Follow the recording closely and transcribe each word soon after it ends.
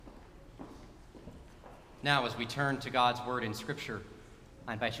Now, as we turn to God's word in Scripture,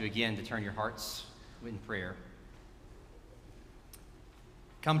 I invite you again to turn your hearts in prayer.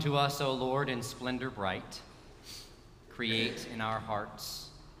 Come to us, O Lord, in splendor bright. Create in our hearts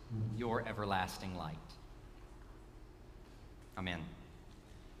your everlasting light. Amen.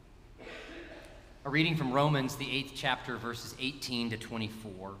 A reading from Romans, the 8th chapter, verses 18 to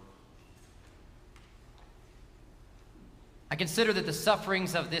 24. I consider that the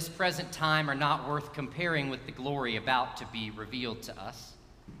sufferings of this present time are not worth comparing with the glory about to be revealed to us.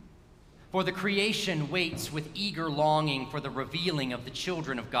 For the creation waits with eager longing for the revealing of the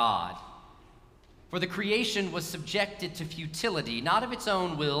children of God. For the creation was subjected to futility, not of its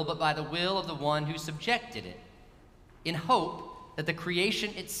own will, but by the will of the one who subjected it, in hope that the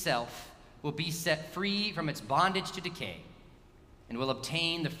creation itself will be set free from its bondage to decay and will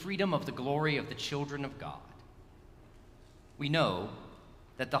obtain the freedom of the glory of the children of God. We know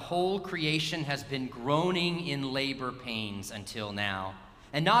that the whole creation has been groaning in labor pains until now.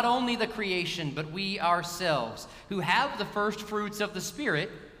 And not only the creation, but we ourselves, who have the first fruits of the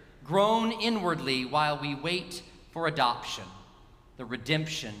Spirit, groan inwardly while we wait for adoption, the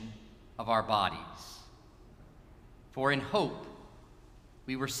redemption of our bodies. For in hope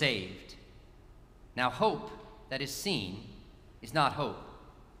we were saved. Now hope that is seen is not hope,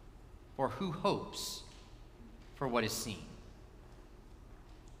 for who hopes for what is seen?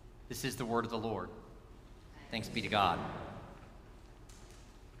 This is the word of the Lord. Thanks be to God.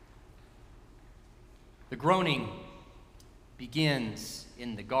 The groaning begins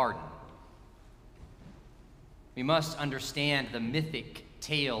in the garden. We must understand the mythic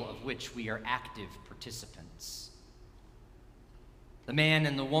tale of which we are active participants. The man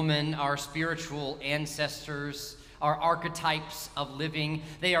and the woman are spiritual ancestors, are archetypes of living.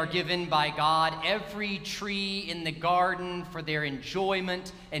 They are given by God every tree in the garden for their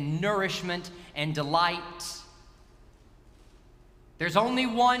enjoyment and nourishment and delight. There's only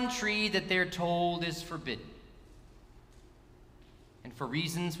one tree that they're told is forbidden. And for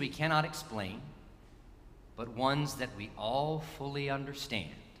reasons we cannot explain, but ones that we all fully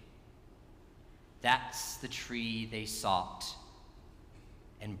understand, that's the tree they sought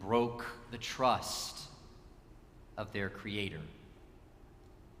and broke the trust of their Creator.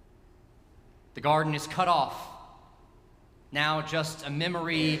 The garden is cut off, now just a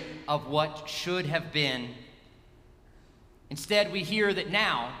memory of what should have been. Instead, we hear that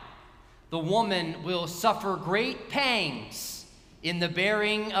now the woman will suffer great pangs in the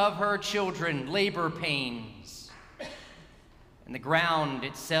bearing of her children, labor pains. And the ground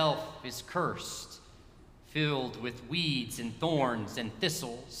itself is cursed, filled with weeds and thorns and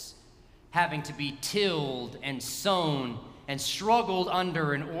thistles, having to be tilled and sown and struggled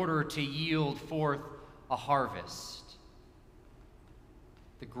under in order to yield forth a harvest.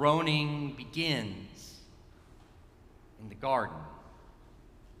 The groaning begins in the garden.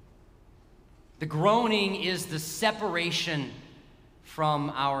 The groaning is the separation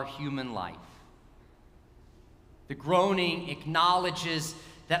from our human life. The groaning acknowledges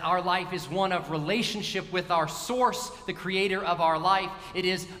that our life is one of relationship with our source, the creator of our life. It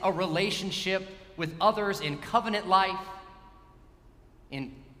is a relationship with others in covenant life,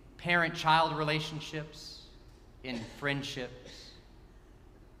 in parent-child relationships, in friendships.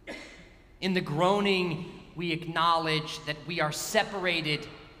 In the groaning, we acknowledge that we are separated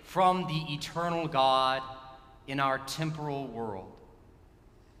from the eternal God in our temporal world.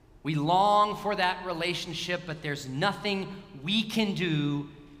 We long for that relationship, but there's nothing we can do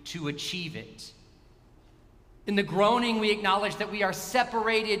to achieve it. In the groaning, we acknowledge that we are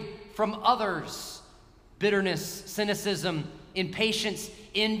separated from others. Bitterness, cynicism, impatience,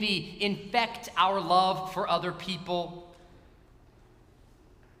 envy infect our love for other people.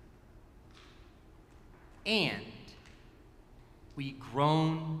 And we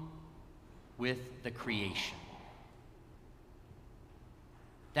groan with the creation.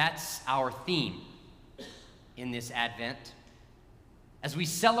 That's our theme in this Advent. As we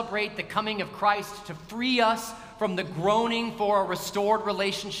celebrate the coming of Christ to free us from the groaning for a restored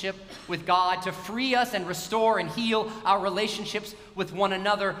relationship with God, to free us and restore and heal our relationships with one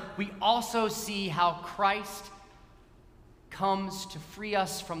another, we also see how Christ comes to free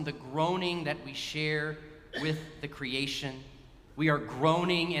us from the groaning that we share with the creation. We are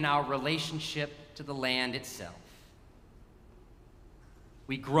groaning in our relationship to the land itself.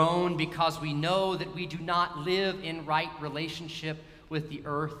 We groan because we know that we do not live in right relationship with the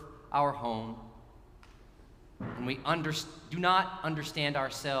earth, our home. And we do not understand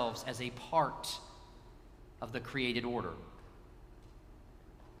ourselves as a part of the created order.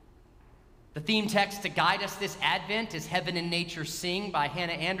 The theme text to guide us this Advent is Heaven and Nature Sing by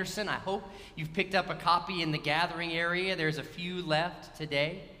Hannah Anderson. I hope you've picked up a copy in the gathering area. There's a few left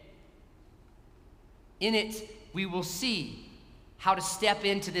today. In it, we will see how to step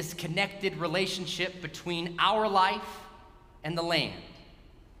into this connected relationship between our life and the land,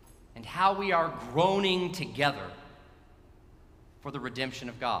 and how we are groaning together for the redemption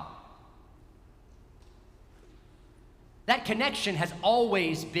of God. That connection has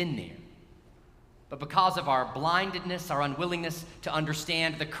always been there. But because of our blindedness, our unwillingness to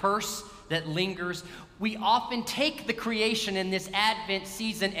understand the curse that lingers, we often take the creation in this Advent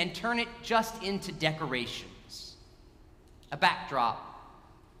season and turn it just into decorations, a backdrop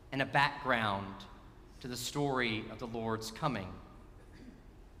and a background to the story of the Lord's coming.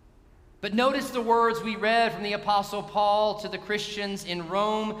 But notice the words we read from the Apostle Paul to the Christians in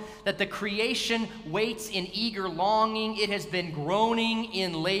Rome, that the creation waits in eager longing. It has been groaning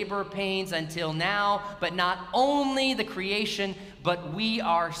in labor pains until now, but not only the creation, but we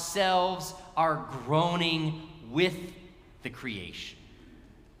ourselves are groaning with the creation.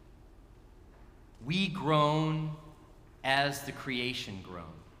 We groan as the creation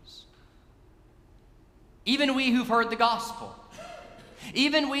groans. Even we who've heard the gospel,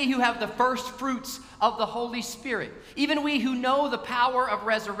 even we who have the first fruits of the Holy Spirit, even we who know the power of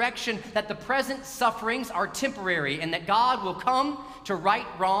resurrection, that the present sufferings are temporary and that God will come to right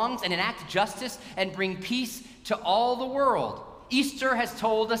wrongs and enact justice and bring peace to all the world. Easter has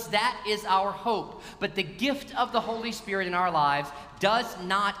told us that is our hope. But the gift of the Holy Spirit in our lives does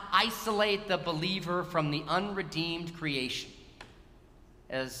not isolate the believer from the unredeemed creation,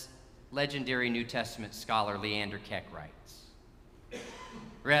 as legendary New Testament scholar Leander Keck writes.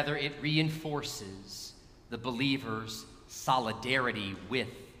 Rather, it reinforces the believer's solidarity with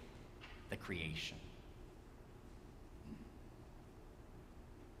the creation.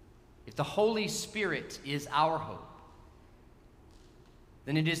 If the Holy Spirit is our hope,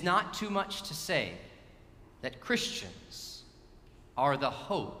 then it is not too much to say that Christians are the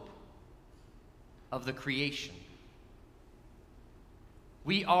hope of the creation.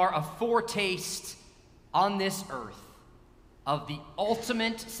 We are a foretaste on this earth of the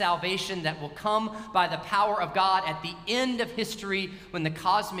ultimate salvation that will come by the power of God at the end of history, when the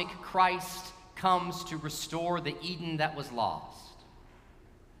cosmic Christ comes to restore the Eden that was lost.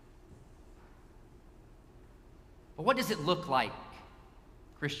 But what does it look like,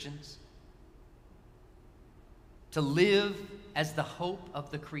 Christians, to live as the hope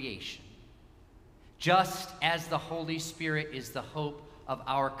of the creation, just as the Holy Spirit is the hope of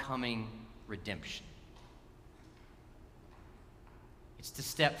our coming redemption? It's to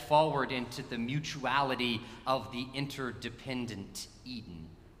step forward into the mutuality of the interdependent Eden.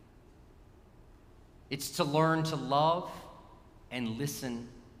 It's to learn to love and listen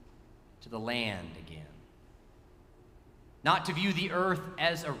to the land again. Not to view the earth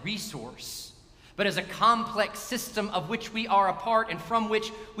as a resource, but as a complex system of which we are a part and from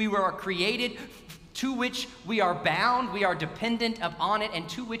which we were created, to which we are bound, we are dependent upon it, and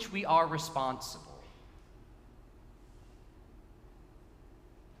to which we are responsible.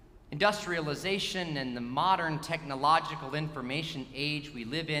 Industrialization and the modern technological information age we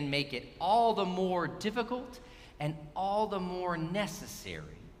live in make it all the more difficult and all the more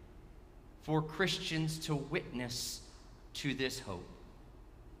necessary for Christians to witness to this hope.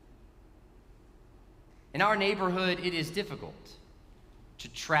 In our neighborhood, it is difficult to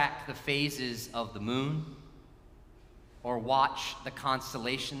track the phases of the moon or watch the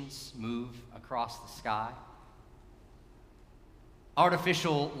constellations move across the sky.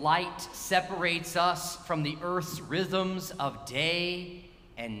 Artificial light separates us from the earth's rhythms of day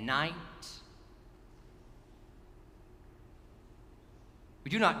and night. We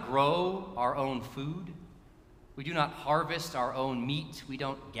do not grow our own food. We do not harvest our own meat. We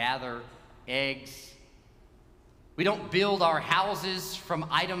don't gather eggs. We don't build our houses from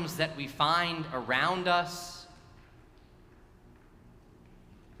items that we find around us.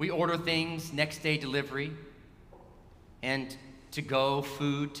 We order things next day delivery and to-go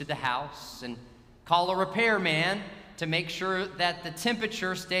food to the house, and call a repairman to make sure that the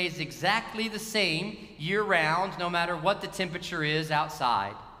temperature stays exactly the same year-round, no matter what the temperature is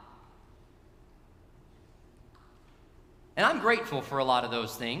outside. And I'm grateful for a lot of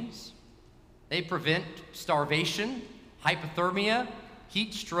those things. They prevent starvation, hypothermia,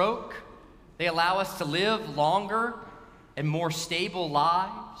 heat stroke. They allow us to live longer and more stable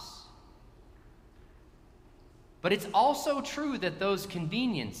lives. But it's also true that those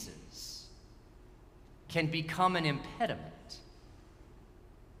conveniences can become an impediment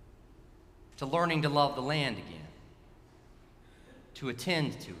to learning to love the land again, to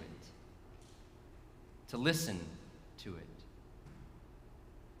attend to it, to listen to it,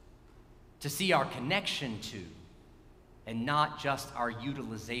 to see our connection to, and not just our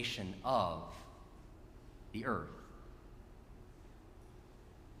utilization of, the earth.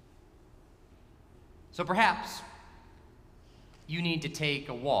 So perhaps you need to take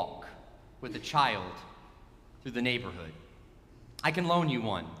a walk with a child through the neighborhood. I can loan you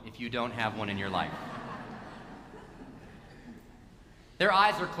one if you don't have one in your life. Their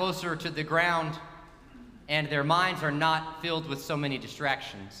eyes are closer to the ground, and their minds are not filled with so many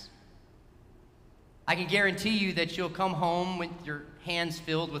distractions. I can guarantee you that you'll come home with your hands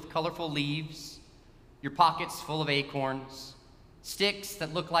filled with colorful leaves, your pockets full of acorns, sticks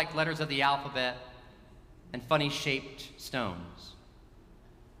that look like letters of the alphabet, and funny-shaped stones.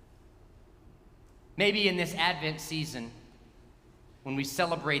 Maybe in this Advent season, when we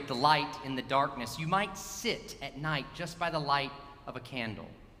celebrate the light in the darkness, you might sit at night just by the light of a candle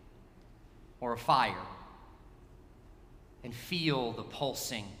or a fire and feel the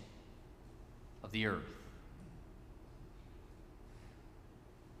pulsing of the earth.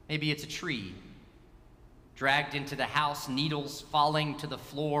 Maybe it's a tree dragged into the house, needles falling to the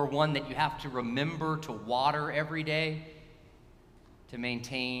floor, one that you have to remember to water every day to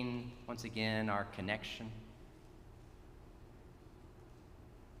maintain, once again, our connection.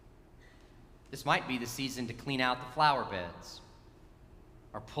 This might be the season to clean out the flower beds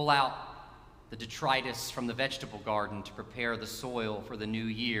or pull out the detritus from the vegetable garden to prepare the soil for the new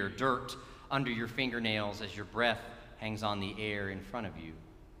year, dirt under your fingernails as your breath hangs on the air in front of you.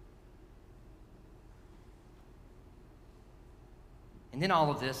 And in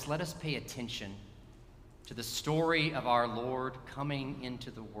all of this, let us pay attention to the story of our Lord coming into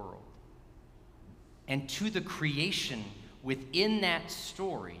the world and to the creation within that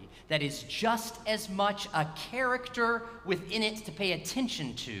story that is just as much a character within it to pay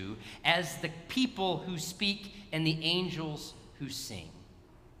attention to as the people who speak and the angels who sing.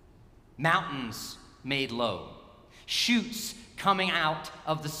 Mountains made low, shoots coming out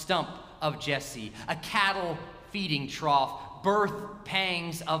of the stump of Jesse, a cattle feeding trough, birth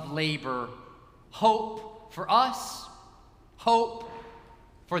pangs of labor, hope for us, hope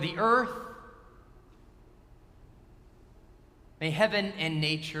for the earth. May heaven and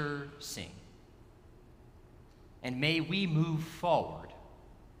nature sing, and may we move forward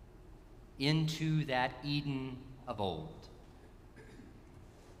into that Eden of old,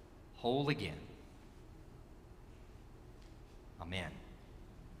 whole again. Amen.